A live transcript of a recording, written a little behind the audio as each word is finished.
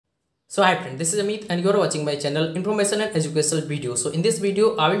So hi friend, this is Amit and you are watching my channel Information and Educational Video. So in this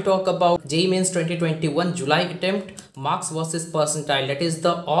video, I will talk about JEE Mains 2021 July attempt marks versus percentile. That is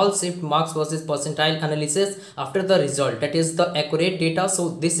the all shift marks versus percentile analysis after the result. That is the accurate data. So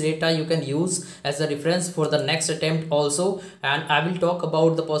this data you can use as a reference for the next attempt also. And I will talk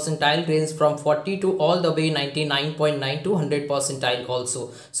about the percentile range from 40 to all the way 99.9 to 100 percentile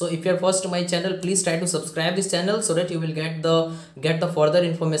also. So if you are first to my channel, please try to subscribe this channel so that you will get the further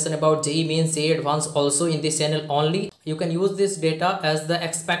information about JEE Mains JEE Advanced also in this channel only. You can use this data as the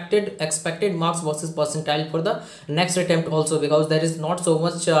expected marks versus percentile for the next attempt also, because there is not so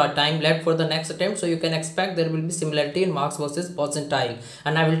much time left for the next attempt. So you can expect there will be similarity in marks versus percentile,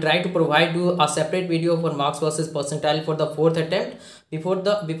 and I will try to provide you a separate video for marks versus percentile for the fourth attempt before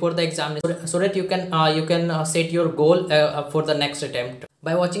the examination, so that you can set your goal for the next attempt.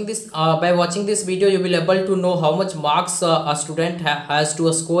 By watching this video, you will able to know how much marks a student has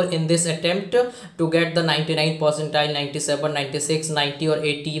to score in this attempt to get the 99 percentile, 97, 96, 90 or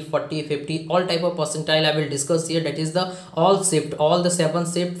 80, 40, 50, all type of percentile I will discuss here. That is the all the 7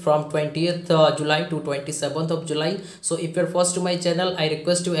 shift from 20th July to 27th of July. So if you're first to my channel, I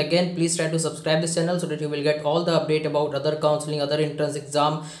request you again, please try to subscribe this channel so that you will get all the update about other counseling, other entrance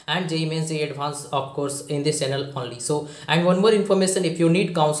exam and JEE Mains JEE Advanced, of course, in this channel only. So, and one more information, if you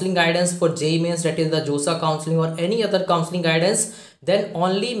need counseling guidance for JEE Mains, that is the JOSA counseling or any other counseling guidance, then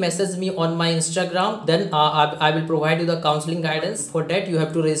only message me on my Instagram. Then I will provide you the counseling guidance. For that you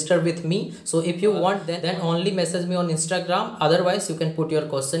have to register with me. So if you want, then only message me on Instagram. Otherwise you can put your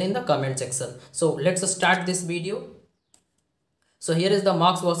question in the comment section. So let's start this video. So here is the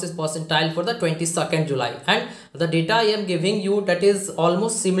marks versus percentile for the 22nd July, and the data I am giving you, that is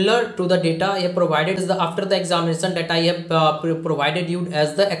almost similar to the data I have provided is the after the examination that I have provided you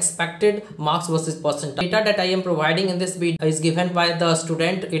as the expected marks versus percentile. Data that I am providing in this video is given by the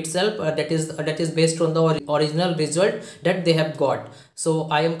student itself, that is based on the original result that they have got. So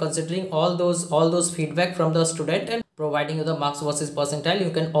I am considering all those feedback from the student and providing you the marks versus percentile. You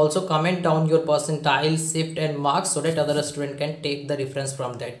can also comment down your percentile, shift and marks so that other student can take the reference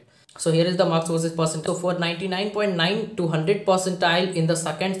from that. So here is the marks versus percentile. So for 99.9 to 100 percentile in the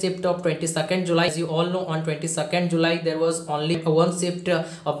second shift of 22nd July, as you all know, on 22nd July there was only one shift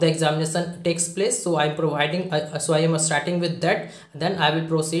of the examination takes place. So I am providing, so I am starting with that. Then I will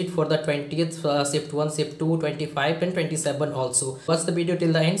proceed for the 20th shift 1, shift 2, 25 and 27 also. Watch the video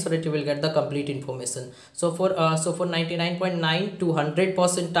till the end so that you will get the complete information. So for 99.9 to 100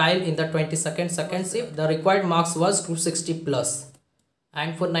 percentile in the 22nd second shift, the required marks was 260 plus.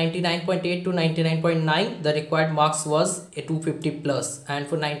 And for 99.8 to 99.9, the required marks was a 250 plus. And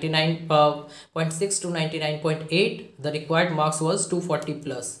for 99.6 to 99.8, the required marks was 240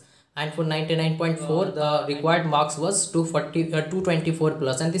 plus. And for 99.4, the required marks was 224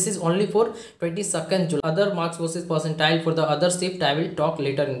 plus. And this is only for 22nd July. Other marks versus percentile for the other shift I will talk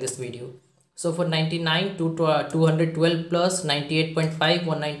later in this video. So for 99 to 212 plus, 98.5,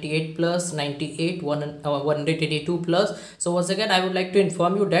 198 plus, 98, 182 plus. So once again, I would like to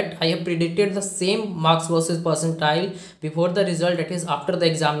inform you that I have predicted the same marks versus percentile before the result, that is after the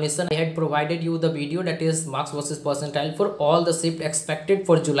examination. I had provided you the video that is marks versus percentile for all the shift expected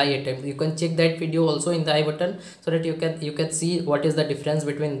for July attempt. You can check that video also in the I button so that you can see what is the difference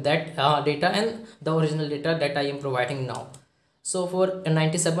between that data and the original data that I am providing now. So for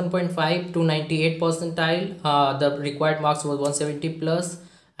 97.5 to 98 percentile, the required marks was 170 plus,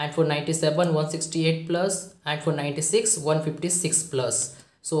 and for 97, 168 plus, and for 96, 156 plus.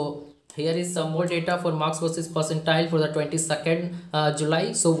 So here is some more data for marks versus percentile for the 22nd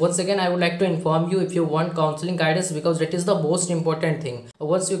July. So once again, I would like to inform you, if you want counseling guidance, because that is the most important thing.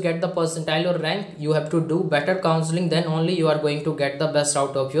 Once you get the percentile or rank, you have to do better counseling, then only you are going to get the best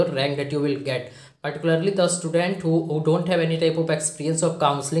out of your rank that you will get. Particularly the student who don't have any type of experience of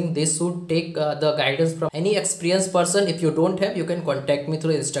counseling, they should take the guidance from any experienced person. If you don't have, you can contact me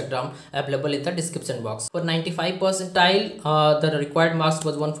through Instagram, available in the description box. For 95 percentile, the required marks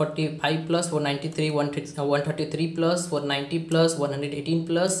was 145 plus, for 93, 133 plus, for 90 plus, 118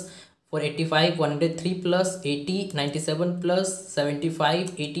 plus, for 85, 103 plus, 80, 97 plus,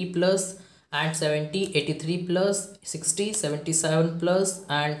 75, 80 plus, and 70, 83 plus, 60, 77 plus,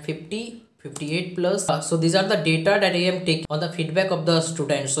 and 50, 58 plus. So these are the data that I am taking on the feedback of the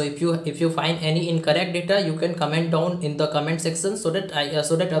students. So if you find any incorrect data, you can comment down in the comment section so that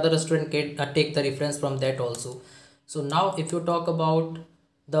other student can take the reference from that also. So now if you talk about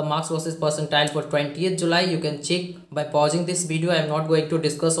the marks versus percentile for 20th July, you can check by pausing this video. I am not going to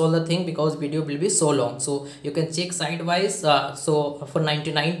discuss all the thing because video will be so long, so you can check sidewise. So for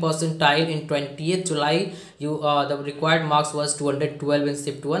 99 percentile in 20th July, you the required marks was 212 in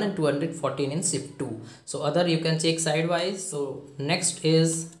shift 1 and 214 in shift 2. So other you can check sidewise. So next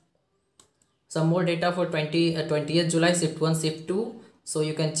is some more data for 20th July shift 1 shift 2. So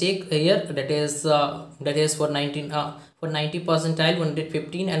you can check here, that is for 19 for 90 percentile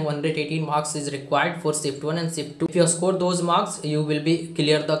 115 and 118 marks is required for shift 1 and shift 2. If you score those marks, you will be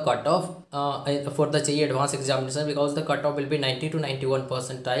clear the cutoff for the JEE advanced examination, because the cutoff will be 90 to 91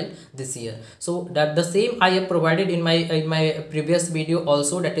 percentile this year. So that the same I have provided in my previous video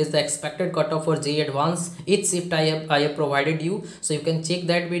also, that is the expected cutoff for JEE advanced each shift I have provided you. So you can check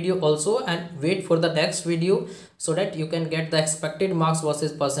that video also and wait for the next video, so that you can get the expected marks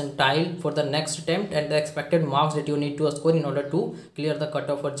versus percentile for the next attempt and the expected marks that you need to score in order to clear the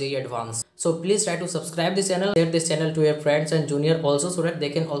cutoff for JEE advanced. So please try to subscribe this channel, share this channel to your friends and junior also, so that they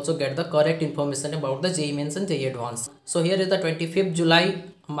can also get the correct information about the JEE Mains and JEE advanced. So here is the 25th July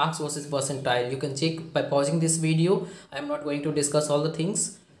marks versus percentile. You can check by pausing this video. I am not going to discuss all the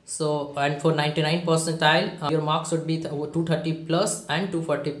things. So, and for 99 percentile, your marks would be 230 plus and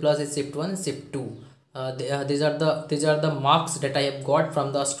 240 plus is shift 1 and shift 2. These are the marks that I have got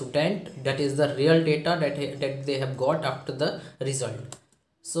from the student. That is the real data that they have got after the result.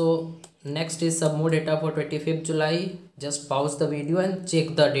 So next is some more data for 25th July. Just pause the video and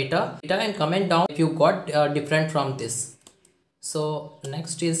check the data and comment down if you got different from this. So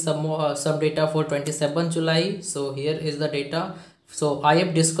next is some data for 27th July. So here is the data. So I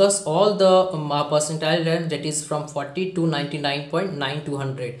have discussed all the percentile range, that is from 40 to 99.9 to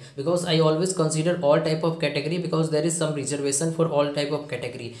 100, because I always consider all type of category, because there is some reservation for all type of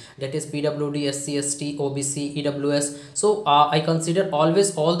category, that is PWD, SC, ST, OBC, EWS. So I consider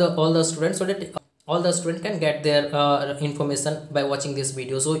always all the students, so that all the student can get their information by watching this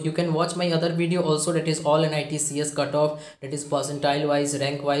video. So you can watch my other video also, that is all NIT CS cutoff, that is percentile wise,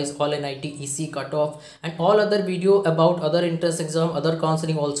 rank wise, all NIT EC cutoff, and all other video about other entrance exam, other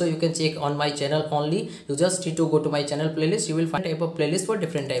counseling also you can check on my channel only. You just need to go to my channel playlist, you will find type of playlist for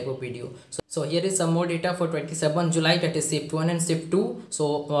different type of video. So here is some more data for 27th July, that is shift 1 and shift 2.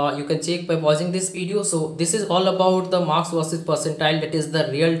 So you can check by pausing this video. So this is all about the marks versus percentile, that is the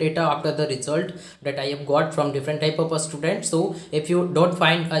real data after the result that I have got from different type of students. So if you don't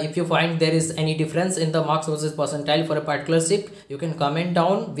find if you find there is any difference in the marks versus percentile for a particular shift, you can comment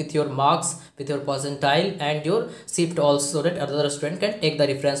down with your marks, with your percentile and your shift also, so that other student can take the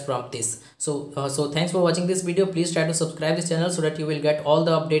reference from this. So thanks for watching this video. Please try to subscribe this channel, so that you will get all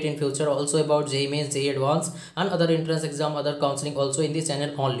the update in future also about JEE Mains, JEE advanced and other entrance exam, other counseling also in this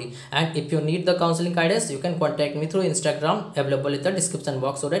channel only. And if you need the counseling guidance, you can contact me through Instagram, available in the description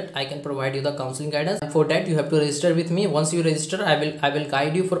box, so that I can provide you the counseling guidance. And for that you have to register with me. Once you register, I will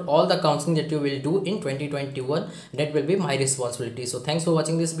guide you for all the counseling that you will do in 2021. That will be my responsibility. So thanks for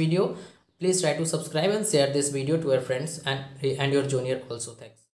watching this video. Please try to subscribe and share this video to your friends and your junior also. Thanks.